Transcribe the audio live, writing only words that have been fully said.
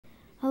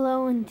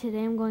and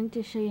today I'm going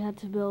to show you how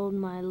to build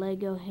my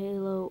Lego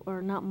Halo,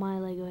 or not my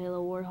Lego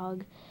Halo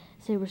Warthog,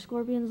 Saber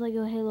Scorpion's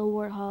Lego Halo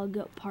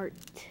Warthog Part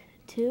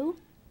 2.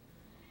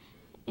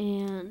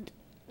 And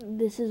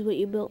this is what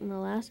you built in the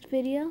last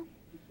video.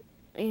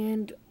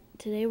 And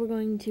today we're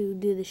going to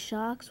do the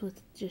shocks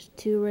with just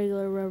 2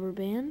 regular rubber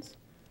bands.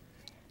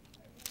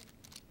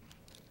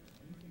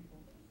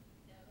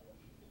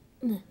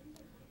 You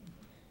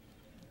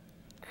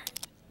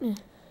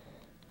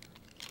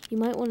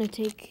might want to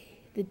take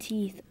the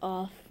teeth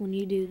off when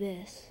you do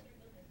this,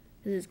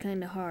 because it's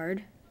kind of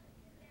hard.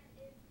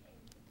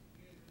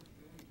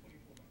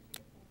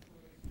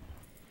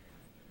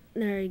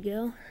 There you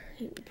go.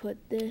 You can put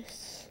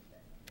this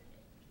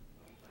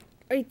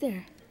right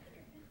there.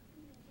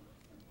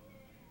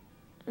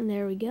 And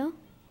there we go.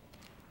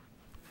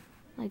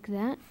 Like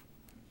that.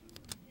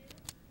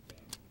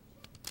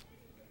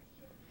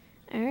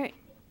 Alright.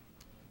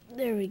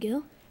 There we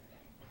go.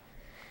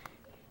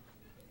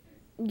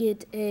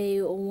 Get a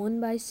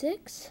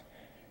 1x6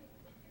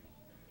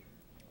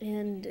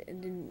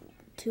 and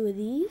 2 of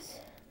these.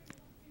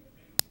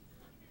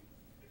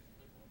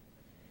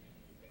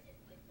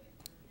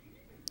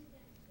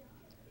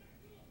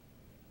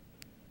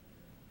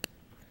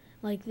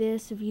 Like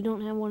this. If you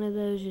don't have one of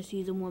those, just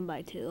use a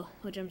 1x2,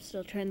 which I'm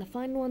still trying to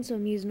find one, so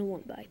I'm using a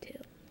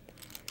 1x2.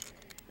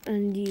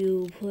 And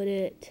you put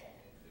it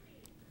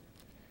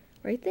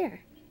right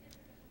there.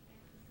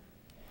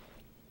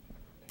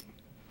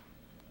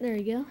 There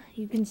you go.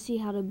 You can see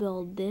how to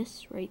build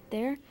this right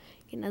there.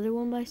 Get another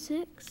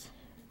 1x6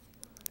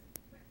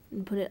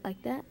 and put it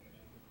like that.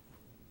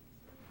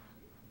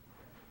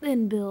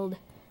 Then build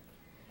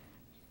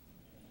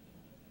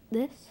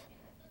this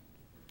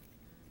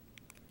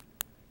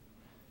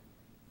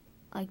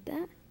like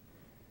that.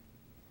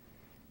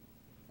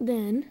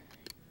 Then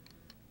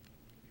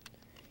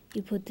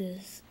you put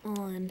this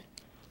on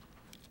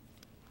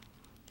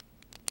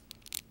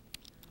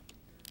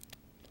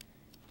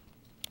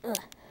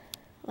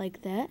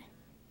like that.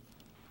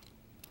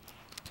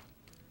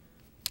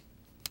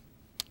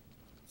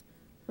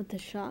 With the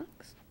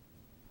shocks.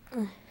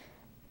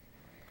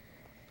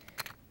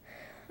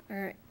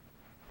 Alright,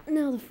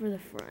 now for the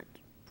front.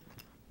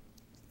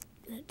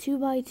 A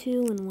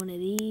 2x2 and one of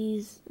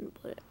these, and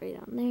put it right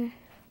on there.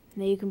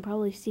 Now you can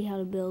probably see how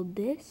to build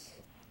this.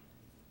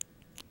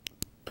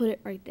 Put it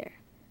right there.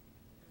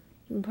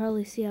 You can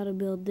probably see how to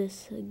build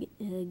this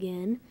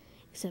again,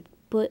 except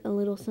put a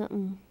little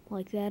something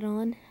like that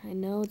on. I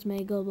know it's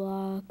Mega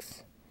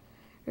Blocks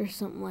or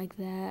something like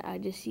that. I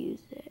just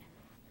used it.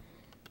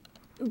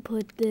 And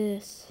put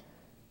this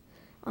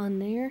on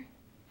there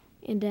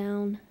and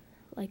down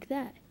like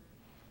that.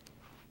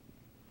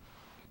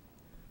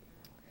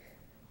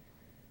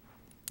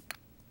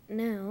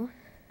 Now,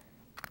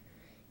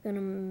 I'm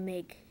gonna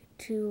make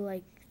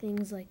 2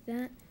 things like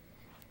that.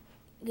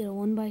 Get a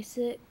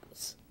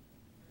 1x6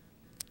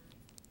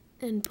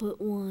 and put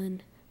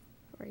one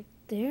right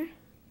there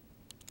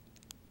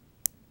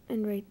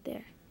and right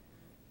there.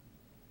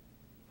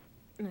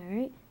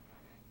 Alright.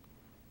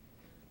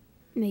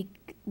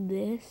 Make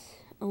this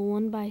a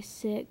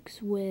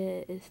 1x6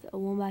 with a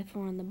 1x4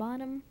 on the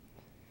bottom.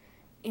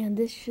 And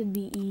this should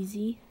be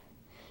easy.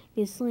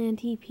 Get a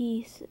slanty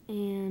piece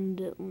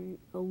and a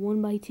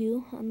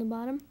 1x2 on the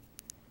bottom.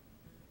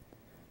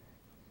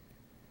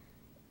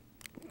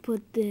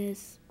 Put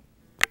this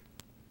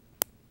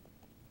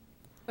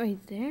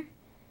right there.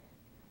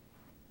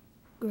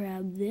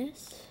 Grab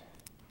this.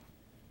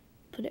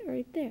 Put it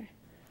right there.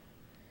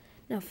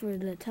 Now for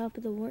the top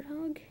of the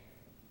Warthog,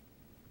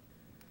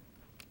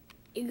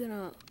 you're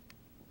gonna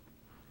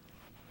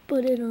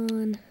put it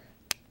on.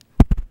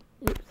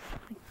 Oops,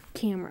 my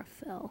camera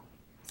fell.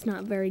 It's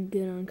not very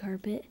good on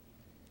carpet.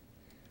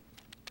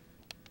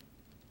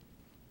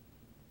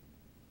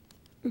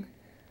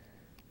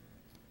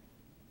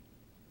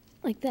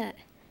 Like that.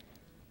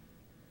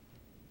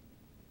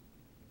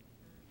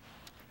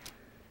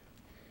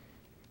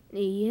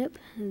 Yep,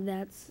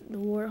 that's the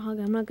Warthog.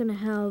 I'm not going to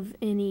have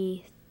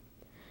any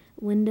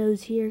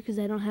windows here because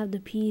I don't have the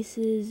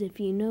pieces. If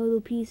you know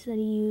the piece that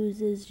he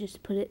uses,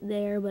 just put it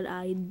there, but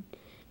I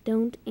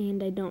don't,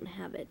 and I don't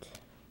have it.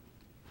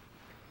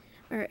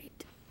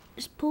 Alright,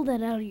 just pull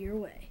that out of your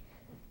way.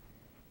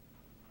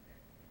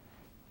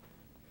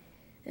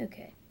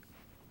 Okay,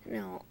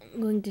 now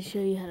I'm going to show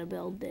you how to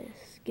build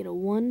this. Get a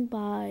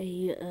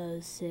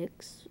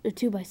 1x6, or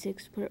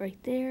 2x6, put it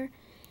right there.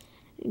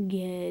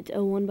 Get a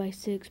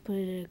 1x6, put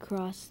it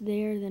across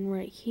there, then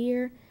right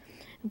here.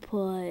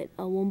 Put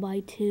a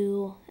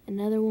 1x2,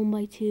 another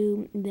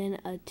 1x2, then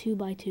a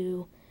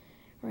 2x2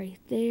 right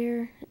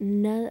there.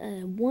 Another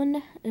a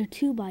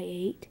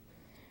 2x8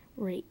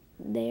 right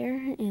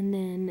there, and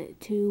then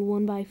 2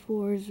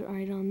 1x4s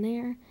right on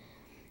there,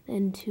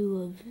 and 2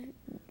 of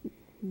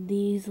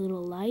these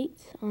little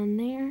lights on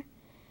there.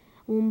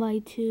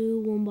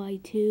 1x2,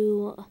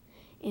 1x2,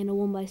 and a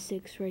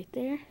 1x6 right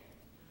there.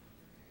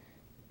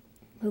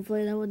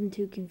 Hopefully that wasn't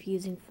too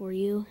confusing for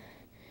you.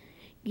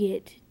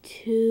 Get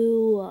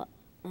 2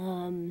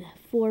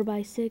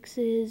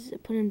 4x6s,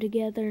 put them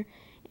together,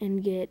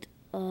 and get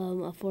a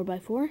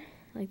 4x4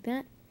 like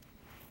that.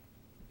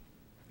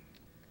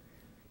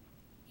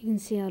 You can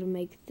see how to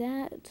make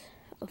that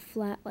a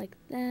flat like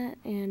that,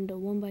 and a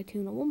 1x2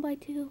 and a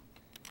 1x2,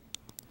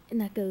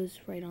 and that goes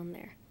right on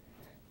there.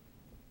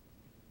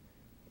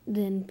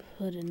 Then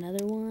put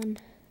another one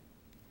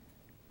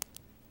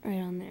right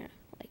on there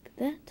like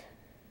that.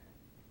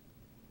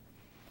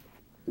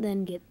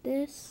 Then get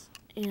this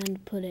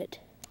and put it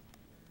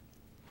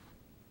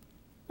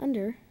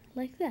under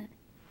like that.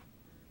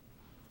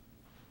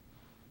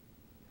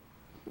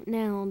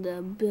 Now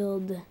to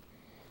build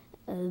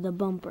the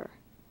bumper.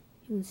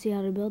 You can see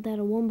how to build that: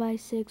 a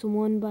 1x6, a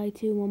 1x2,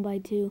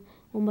 1x2,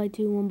 1x2,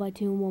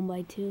 1x2, and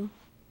 1x2.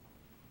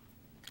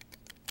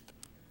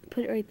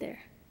 Put it right there.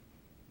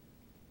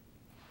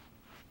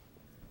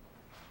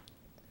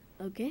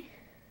 Okay.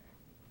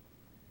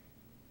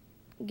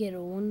 Get a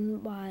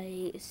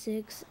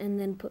 1x6 and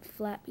then put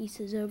flat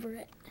pieces over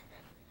it.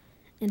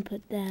 And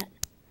put that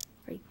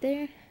right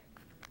there.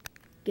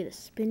 Get a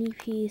spinny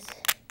piece.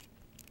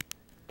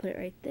 Put it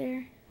right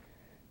there.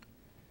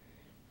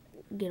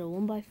 Get a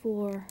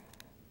 1x4.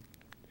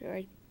 Put it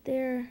right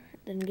there.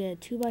 Then get a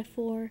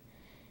 2x4.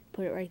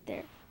 Put it right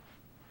there.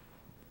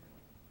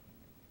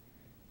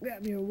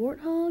 Grab your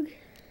warthog.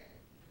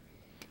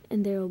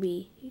 And there will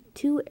be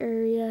 2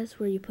 areas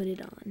where you put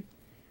it on.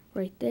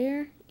 Right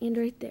there and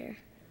right there.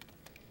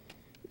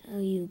 Now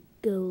you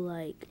go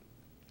like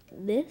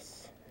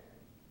this.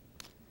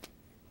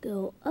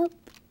 Go up.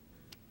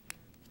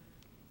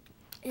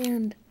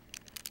 And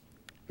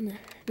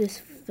this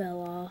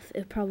fell off.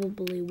 It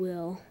probably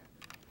will.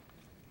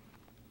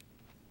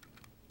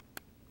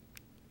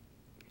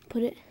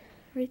 Put it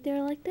right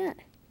there like that.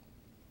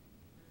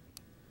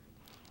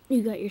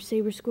 You got your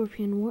saber,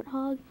 scorpion,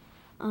 warthog.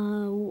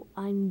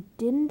 I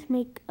didn't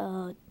make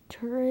a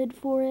turret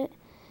for it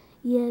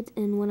yet,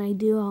 and when I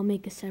do, I'll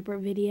make a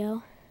separate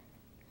video.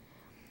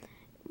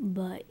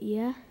 But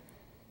yeah,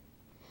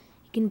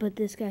 you can put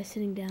this guy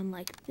sitting down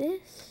like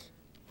this.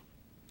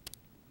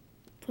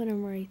 Put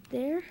him right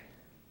there.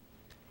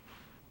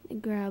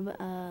 And grab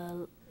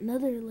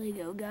another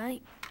Lego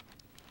guy.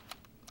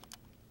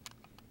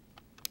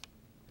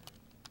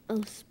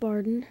 Oh,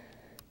 Spartan.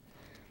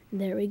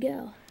 There we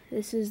go.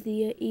 This is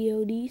the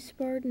EOD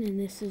Spartan, and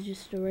this is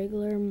just a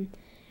regular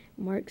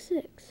Mark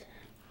 6.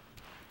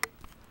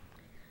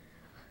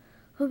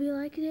 Hope you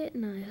liked it,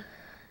 and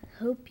I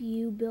hope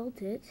you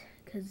built it,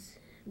 because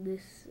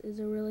this is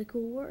a really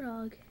cool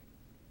warthog.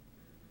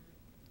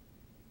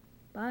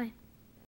 Bye.